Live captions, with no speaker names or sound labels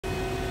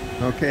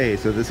Okay,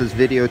 so this is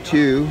video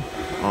 2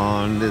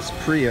 on this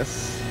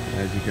Prius.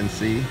 As you can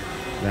see,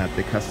 that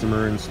the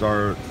customer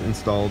installed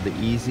the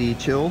Easy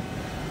Chill.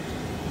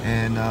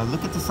 And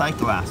look at the sight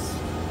glass.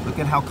 Look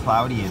at how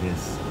cloudy it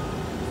is.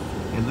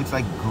 It looks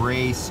like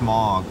gray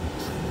smog.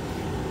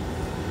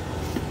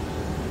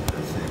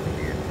 Let's see if we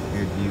can get a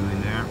good view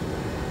in there.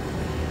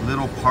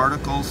 Little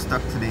particles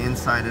stuck to the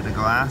inside of the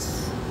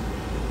glass.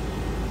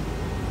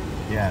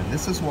 Yeah,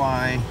 this is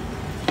why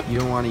you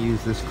don't want to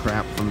use this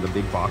crap from the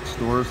big box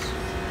stores.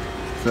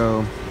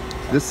 So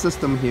this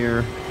system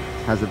here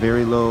has a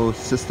very low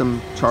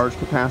system charge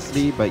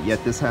capacity, but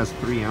yet this has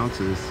 3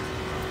 ounces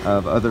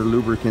of other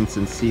lubricants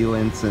and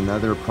sealants and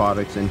other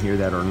products in here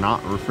that are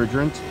not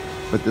refrigerant.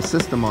 But the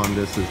system on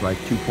this is like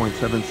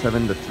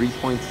 2.77 to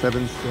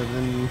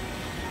 3.77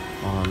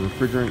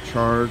 refrigerant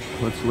charge.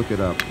 Let's look it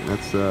up.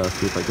 Let's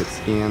see if I could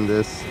scan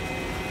this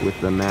with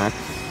the max.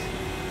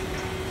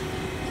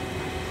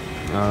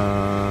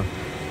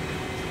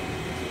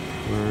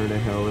 Where the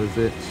hell is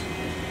it?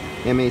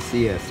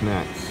 MACS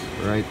max,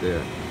 right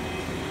there.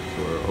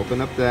 So we'll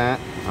open up that.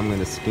 I'm going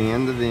to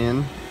scan the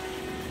VIN,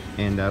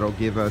 and that'll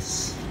give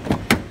us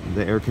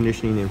the air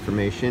conditioning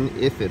information,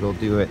 if it'll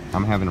do it.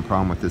 I'm having a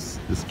problem with this.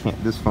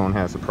 This phone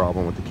has a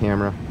problem with the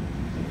camera,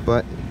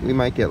 but we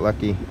might get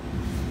lucky.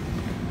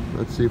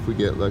 Let's see if we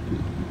get lucky.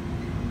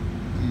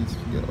 Please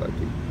get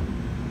lucky.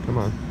 Come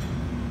on.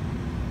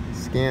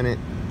 Scan it,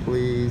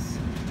 please.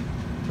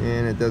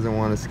 And it doesn't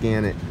want to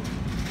scan it.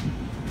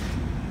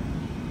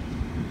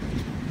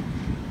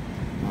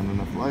 Not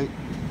enough light.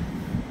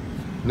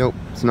 Nope,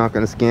 it's not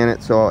going to scan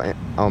it, so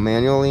I'll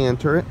manually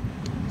enter it.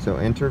 So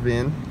enter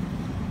VIN.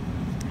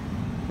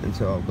 And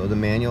so I'll go to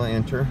manual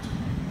enter.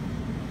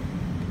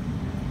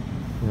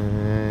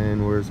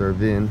 And where's our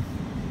VIN?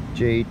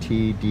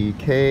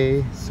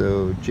 JTDK.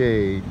 So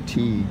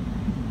JTDK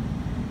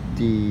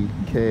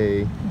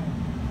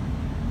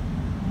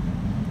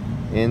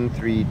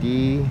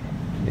N3D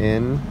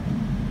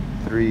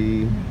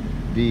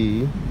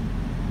N3D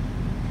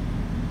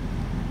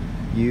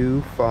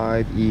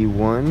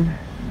U5E1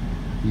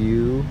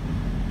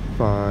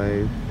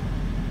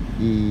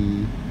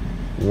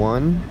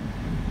 U5E1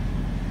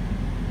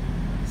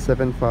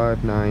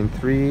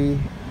 7593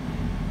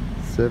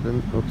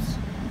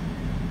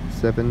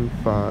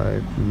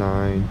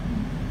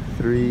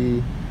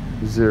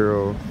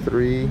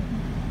 759-303.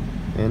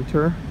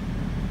 Enter.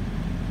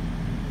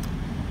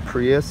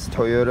 Prius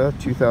Toyota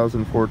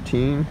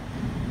 2014.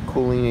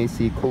 Cooling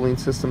AC cooling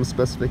system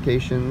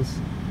specifications.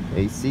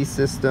 AC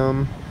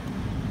system.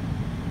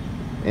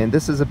 And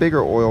this is a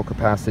bigger oil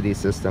capacity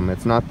system.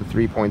 It's not the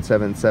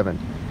 3.77.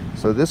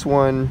 So this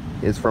one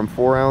is from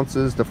 4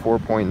 ounces to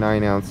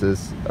 4.9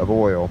 ounces of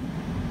oil.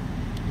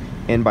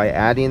 And by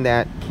adding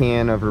that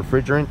can of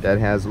refrigerant that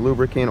has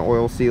lubricant,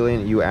 oil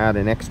sealant, you add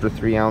an extra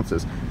 3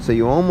 ounces. So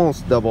you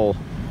almost double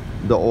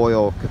the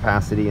oil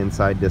capacity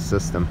inside this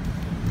system.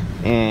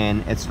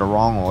 And it's the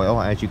wrong oil.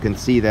 As you can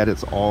see, that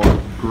it's all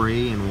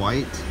gray and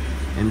white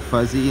and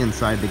fuzzy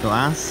inside the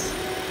glass.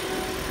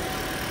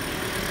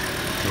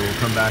 So we'll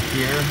come back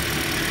here.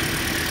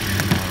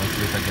 And let's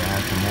see if I can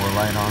add some more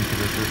light onto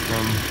the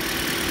system.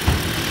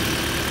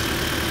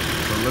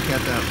 So look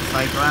at that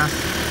sight glass.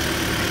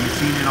 You've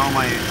seen in all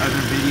my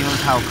other videos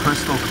how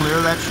crystal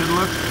clear that should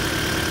look.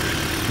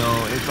 So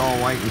it's all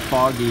white and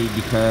foggy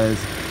because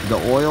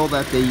the oil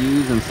that they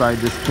use inside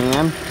this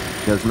can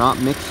does not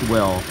mix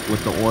well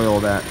with the oil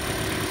that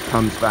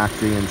comes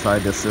factory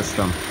inside the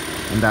system.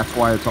 And that's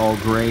why it's all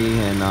gray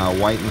and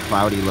white and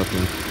cloudy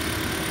looking.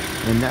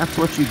 And that's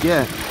what you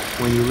get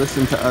when you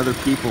listen to other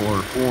people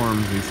or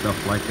forums and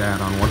stuff like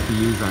that on what to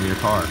use on your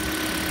car.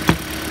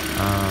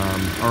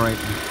 Alright,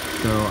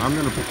 so I'm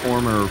going to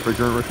perform a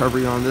refrigerant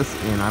recovery on this,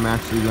 and I'm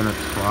actually going to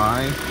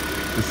try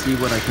to see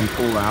what I can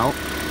pull out.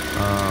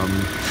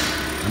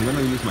 I'm going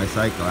to use my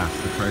sight glass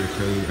to try to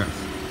show you guys.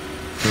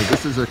 So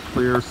this is a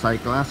clear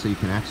sight glass, so you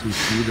can actually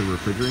see the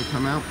refrigerant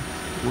come out.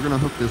 We're going to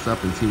hook this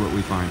up and see what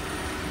we find.